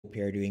hope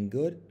you're doing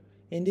good.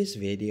 In this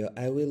video,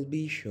 I will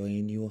be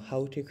showing you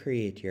how to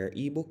create your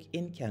ebook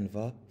in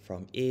Canva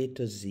from A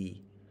to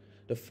Z.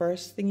 The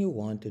first thing you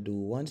want to do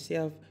once you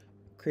have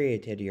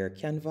created your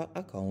Canva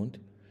account,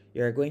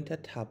 you're going to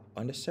tap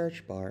on the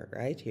search bar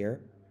right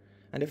here.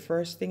 And the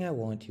first thing I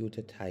want you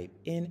to type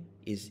in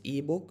is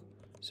ebook.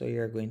 So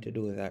you're going to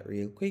do that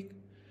real quick.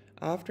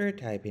 After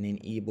typing in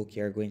ebook,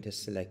 you're going to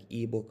select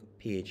ebook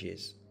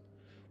pages.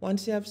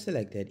 Once you have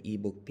selected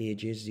ebook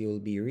pages, you will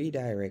be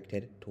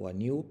redirected to a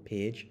new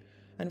page,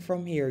 and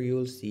from here you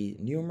will see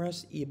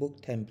numerous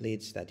ebook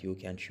templates that you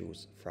can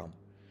choose from.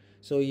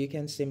 So you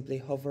can simply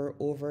hover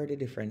over the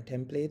different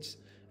templates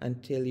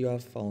until you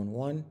have found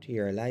one to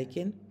your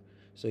liking.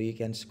 So you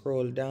can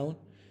scroll down.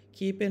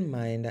 Keep in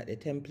mind that the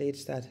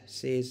templates that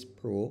says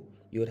Pro,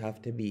 you would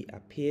have to be a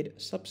paid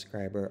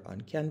subscriber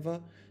on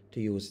Canva to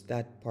use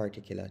that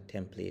particular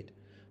template.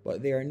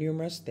 But there are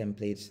numerous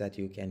templates that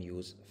you can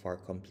use for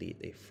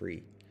completely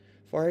free.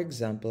 For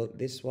example,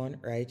 this one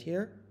right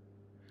here.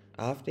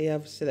 After you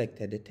have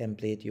selected the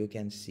template, you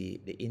can see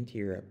the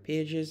interior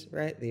pages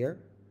right there.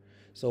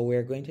 So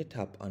we're going to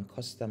tap on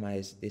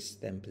customize this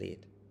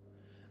template.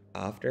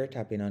 After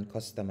tapping on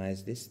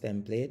customize this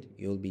template,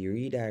 you'll be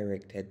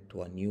redirected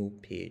to a new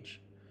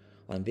page.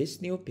 On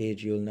this new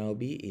page, you'll now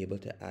be able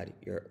to add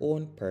your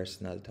own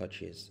personal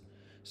touches.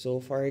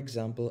 So for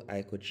example,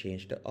 I could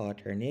change the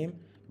author name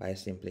by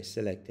simply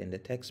selecting the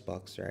text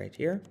box right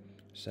here.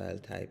 So I'll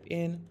type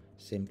in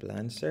simple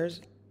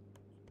answers.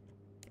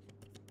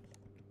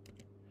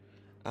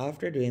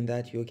 After doing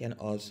that, you can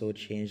also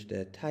change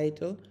the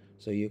title.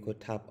 So you could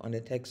tap on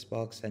the text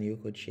box and you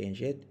could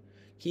change it.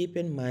 Keep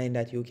in mind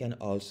that you can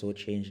also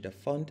change the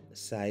font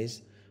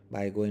size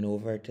by going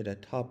over to the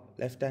top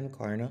left hand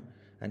corner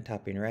and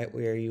tapping right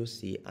where you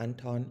see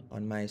Anton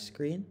on my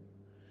screen.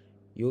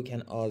 You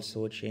can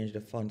also change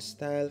the font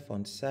style,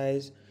 font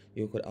size.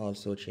 You could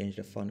also change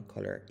the font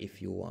color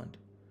if you want.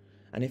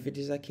 And if it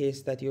is a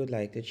case that you would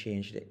like to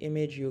change the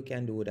image, you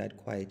can do that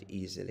quite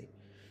easily.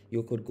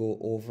 You could go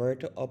over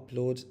to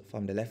uploads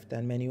from the left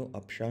hand menu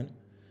option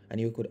and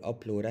you could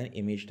upload an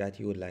image that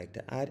you would like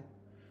to add,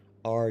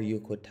 or you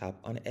could tap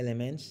on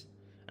elements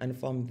and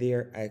from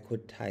there I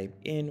could type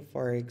in,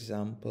 for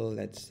example,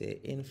 let's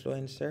say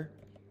influencer.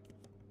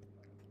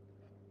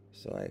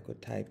 So I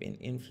could type in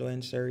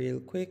influencer real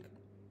quick.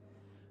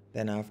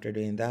 Then after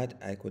doing that,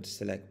 I could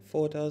select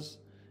photos,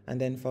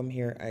 and then from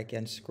here I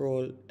can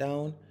scroll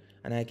down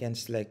and I can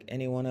select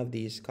any one of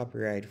these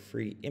copyright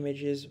free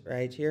images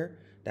right here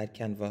that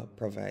Canva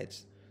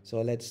provides.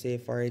 So let's say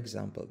for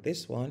example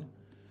this one,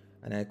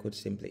 and I could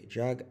simply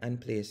drag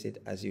and place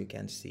it as you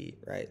can see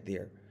right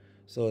there.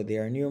 So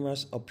there are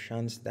numerous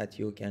options that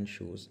you can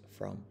choose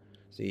from.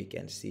 So you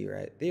can see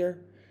right there,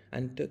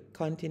 and to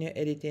continue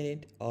editing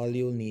it, all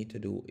you'll need to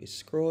do is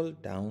scroll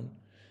down.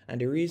 And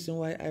the reason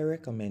why I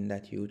recommend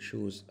that you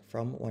choose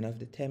from one of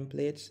the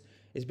templates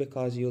is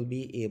because you'll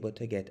be able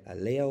to get a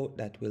layout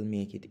that will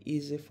make it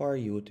easy for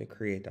you to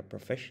create a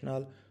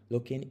professional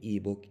looking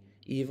ebook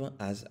even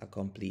as a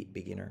complete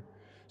beginner.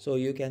 So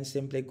you can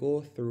simply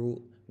go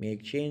through,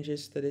 make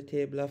changes to the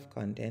table of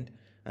content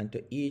and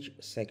to each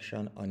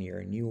section on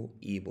your new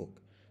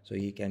ebook. So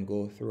you can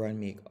go through and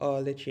make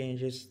all the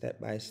changes step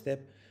by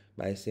step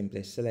by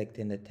simply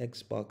selecting the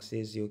text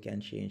boxes. You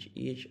can change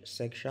each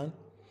section.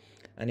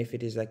 And if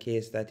it is a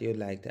case that you'd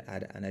like to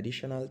add an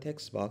additional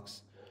text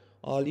box,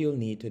 all you'll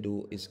need to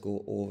do is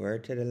go over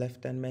to the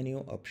left hand menu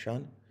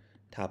option,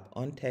 tap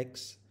on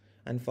text,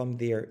 and from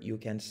there you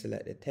can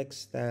select the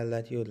text style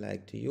that you'd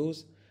like to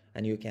use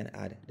and you can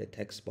add the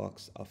text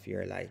box of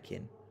your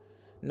liking.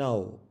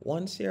 Now,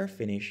 once you're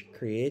finished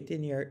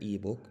creating your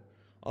ebook,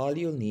 all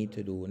you'll need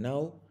to do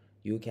now,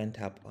 you can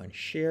tap on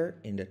share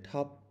in the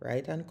top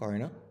right hand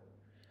corner,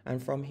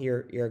 and from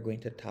here you're going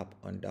to tap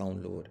on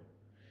download.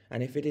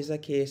 And if it is a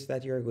case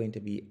that you're going to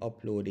be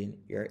uploading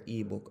your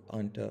ebook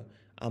onto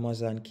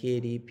Amazon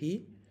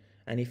KDP,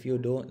 and if you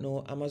don't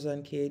know,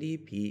 Amazon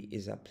KDP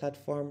is a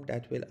platform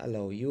that will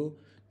allow you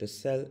to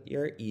sell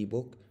your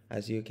ebook,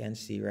 as you can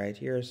see right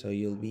here. So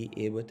you'll be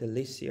able to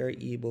list your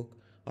ebook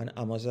on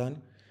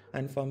Amazon,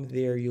 and from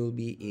there you'll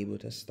be able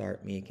to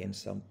start making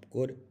some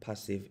good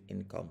passive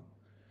income.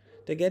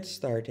 To get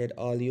started,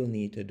 all you'll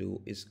need to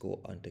do is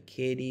go onto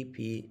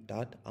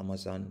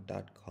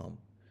kdp.amazon.com.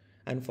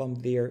 And from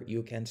there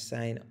you can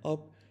sign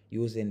up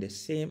using the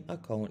same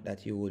account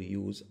that you would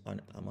use on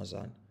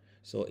Amazon.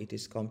 So it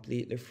is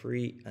completely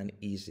free and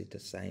easy to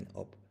sign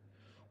up.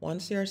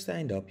 Once you're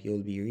signed up,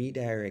 you'll be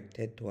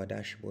redirected to a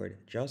dashboard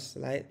just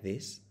like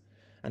this,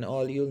 and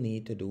all you'll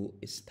need to do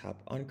is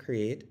tap on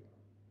create.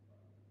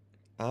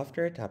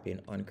 After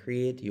tapping on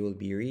create, you will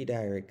be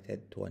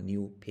redirected to a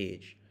new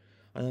page,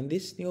 and on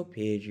this new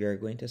page you're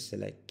going to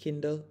select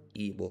Kindle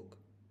ebook.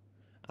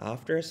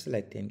 After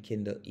selecting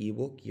Kindle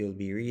ebook, you'll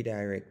be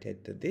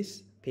redirected to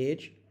this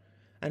page,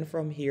 and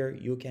from here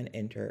you can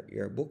enter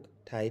your book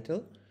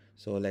title.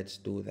 So let's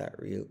do that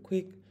real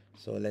quick.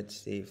 So let's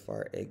say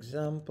for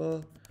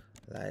example,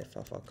 Life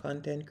of a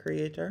Content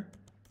Creator.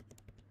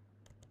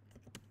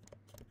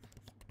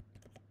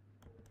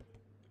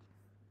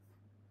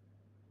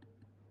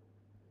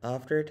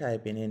 After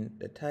typing in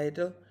the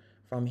title,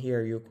 from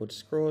here you could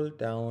scroll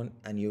down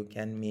and you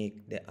can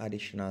make the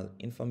additional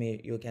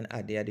information. You can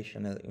add the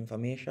additional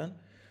information.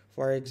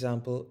 For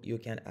example, you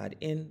can add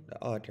in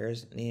the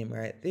author's name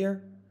right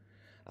there.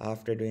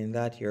 After doing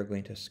that, you're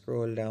going to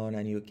scroll down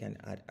and you can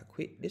add a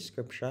quick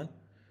description.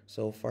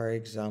 So for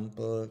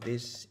example,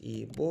 this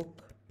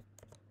ebook.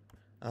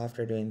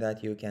 After doing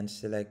that, you can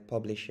select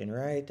publishing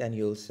right and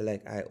you'll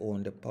select I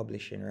own the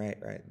publishing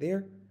right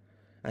there.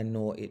 And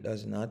no, it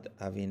does not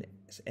have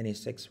any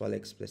sexual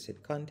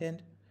explicit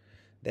content.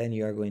 Then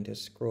you are going to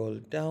scroll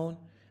down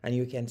and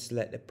you can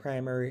select the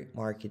primary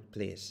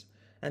marketplace.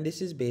 And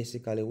this is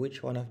basically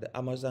which one of the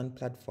Amazon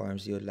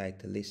platforms you would like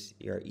to list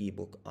your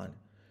ebook on.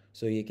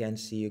 So you can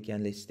see you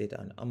can list it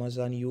on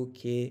Amazon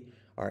UK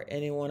or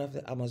any one of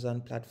the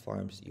Amazon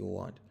platforms you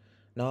want.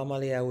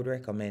 Normally, I would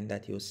recommend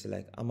that you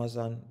select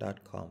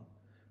Amazon.com.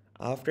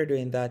 After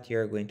doing that,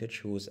 you're going to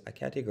choose a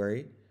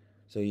category.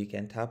 So you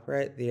can tap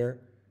right there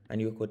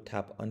and you could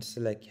tap on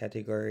select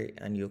category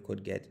and you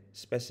could get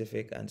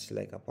specific and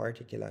select a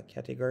particular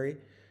category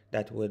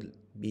that would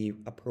be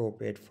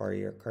appropriate for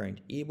your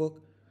current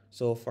ebook.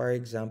 So for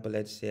example,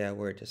 let's say I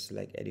were to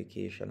select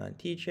education and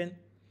teaching.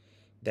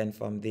 Then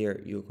from there,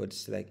 you could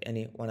select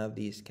any one of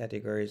these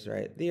categories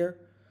right there,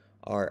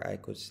 or I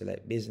could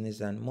select business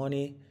and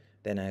money.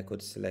 Then I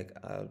could select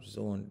a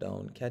zone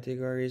down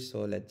category.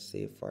 So let's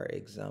say, for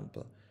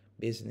example,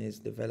 business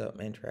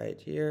development right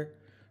here.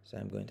 So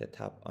I'm going to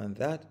tap on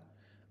that.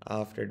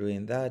 After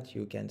doing that,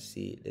 you can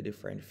see the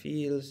different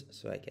fields.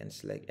 So I can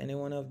select any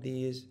one of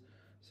these.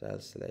 So I'll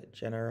select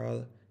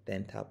general,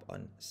 then tap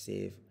on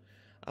save.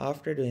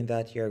 After doing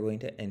that, you're going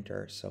to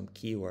enter some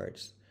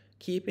keywords.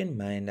 Keep in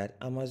mind that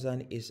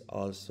Amazon is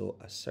also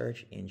a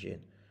search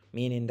engine,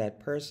 meaning that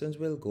persons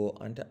will go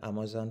onto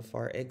Amazon,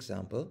 for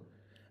example,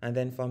 and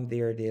then from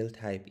there they'll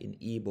type in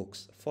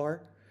ebooks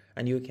for,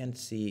 and you can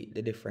see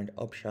the different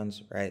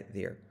options right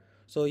there.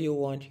 So you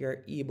want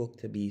your ebook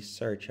to be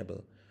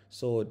searchable.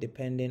 So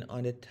depending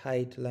on the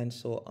title and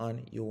so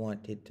on, you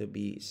want it to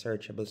be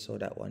searchable so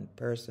that when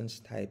persons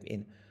type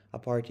in a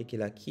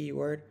particular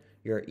keyword,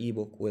 your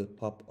ebook will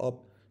pop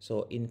up.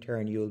 So in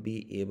turn, you'll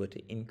be able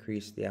to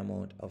increase the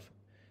amount of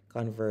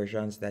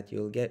conversions that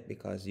you'll get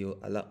because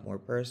a lot more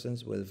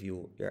persons will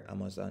view your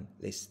Amazon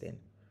listing.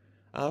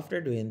 After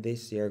doing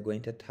this, you're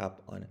going to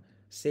tap on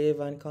save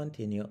and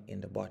continue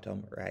in the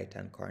bottom right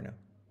hand corner.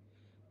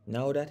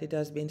 Now that it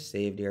has been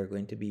saved, you're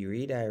going to be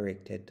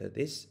redirected to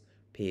this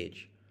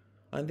page.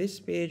 On this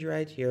page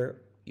right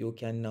here, you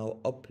can now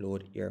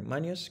upload your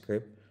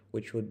manuscript,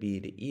 which would be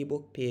the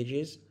ebook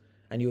pages,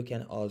 and you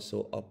can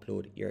also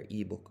upload your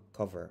ebook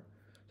cover.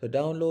 To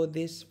download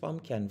this from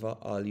Canva,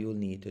 all you'll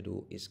need to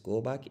do is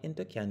go back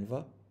into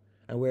Canva,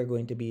 and we're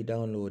going to be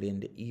downloading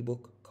the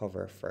ebook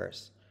cover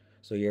first.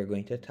 So you're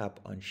going to tap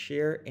on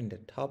share in the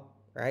top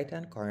right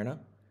hand corner.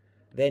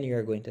 Then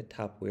you're going to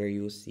tap where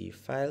you see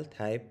file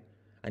type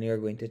and you're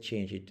going to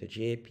change it to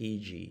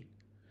JPG.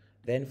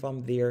 Then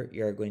from there,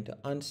 you're going to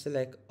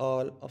unselect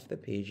all of the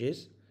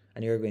pages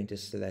and you're going to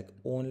select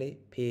only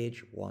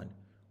page 1,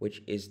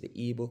 which is the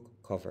ebook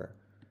cover.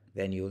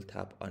 Then you'll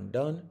tap on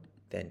done,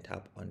 then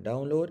tap on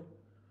download.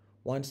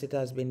 Once it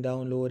has been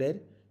downloaded,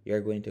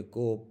 you're going to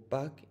go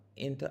back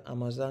into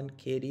Amazon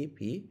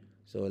KDP.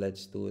 So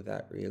let's do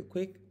that real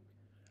quick.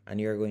 And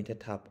you're going to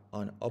tap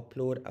on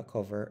upload a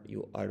cover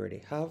you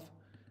already have.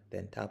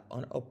 Then tap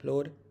on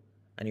upload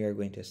and you're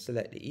going to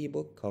select the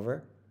ebook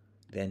cover.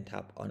 Then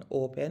tap on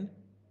open.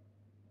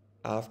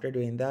 After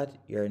doing that,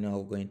 you're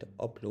now going to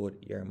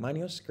upload your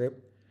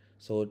manuscript.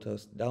 So to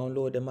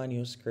download the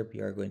manuscript,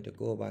 you're going to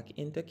go back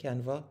into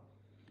Canva,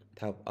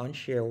 tap on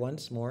share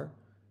once more,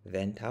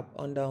 then tap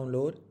on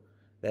download.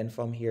 Then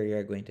from here,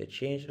 you're going to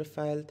change the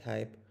file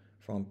type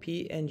from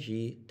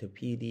PNG to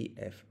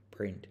PDF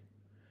print.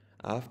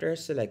 After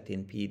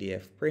selecting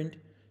PDF print,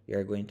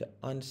 you're going to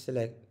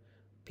unselect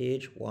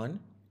page 1,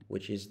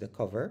 which is the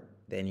cover.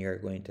 Then you're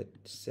going to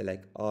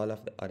select all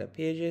of the other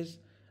pages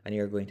and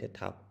you're going to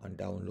tap on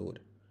download.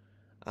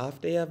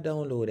 After you have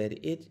downloaded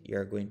it,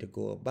 you're going to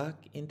go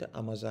back into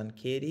Amazon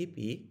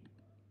KDP.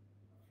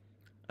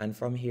 And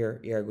from here,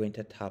 you're going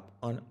to tap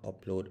on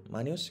upload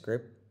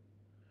manuscript.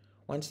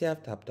 Once you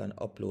have tapped on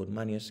upload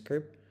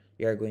manuscript,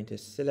 you're going to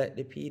select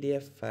the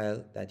PDF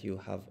file that you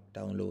have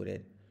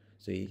downloaded.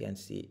 So you can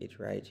see it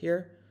right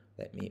here.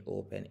 Let me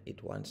open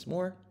it once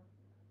more.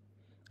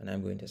 And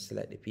I'm going to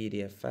select the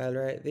PDF file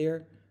right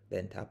there,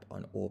 then tap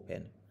on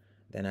open.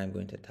 Then I'm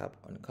going to tap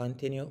on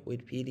continue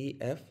with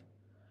PDF.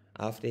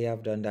 After you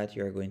have done that,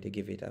 you're going to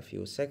give it a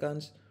few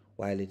seconds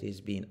while it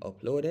is being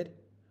uploaded.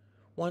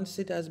 Once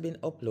it has been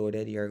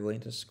uploaded, you're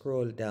going to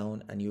scroll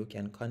down and you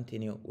can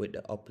continue with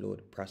the upload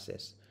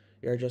process.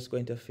 You're just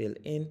going to fill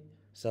in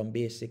some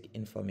basic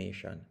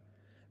information.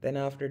 Then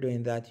after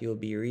doing that, you'll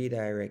be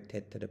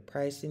redirected to the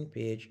pricing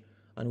page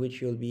on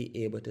which you'll be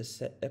able to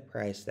set the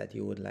price that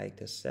you would like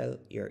to sell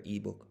your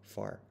ebook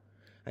for.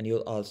 And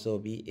you'll also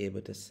be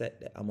able to set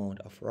the amount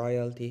of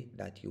royalty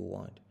that you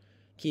want.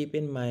 Keep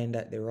in mind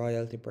that the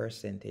royalty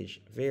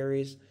percentage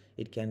varies.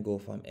 it can go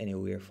from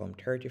anywhere from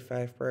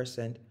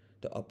 35%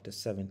 to up to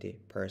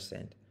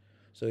 70%.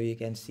 So you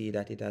can see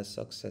that it has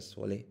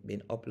successfully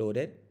been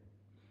uploaded.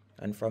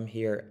 And from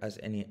here, has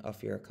any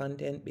of your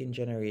content been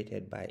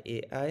generated by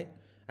AI?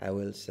 I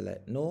will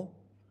select no.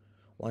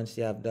 Once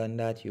you have done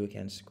that, you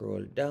can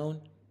scroll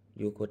down.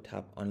 You could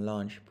tap on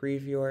launch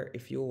previewer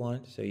if you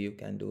want, so you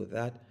can do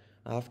that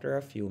after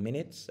a few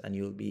minutes and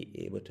you'll be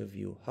able to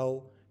view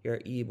how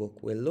your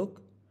ebook will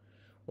look.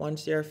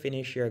 Once you're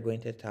finished, you're going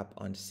to tap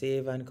on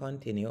save and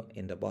continue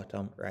in the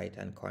bottom right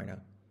hand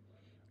corner.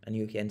 And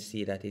you can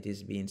see that it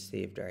is being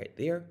saved right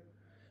there.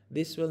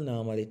 This will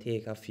normally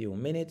take a few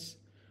minutes,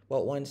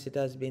 but once it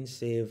has been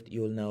saved,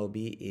 you'll now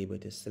be able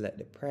to select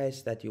the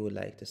price that you would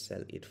like to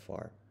sell it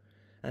for.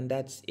 And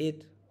that's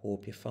it.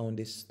 Hope you found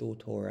this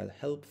tutorial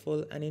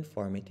helpful and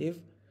informative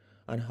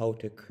on how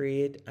to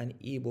create an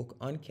ebook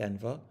on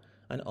Canva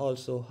and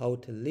also how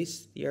to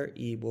list your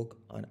ebook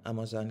on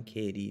Amazon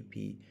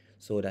KDP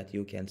so that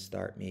you can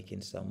start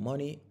making some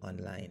money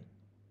online.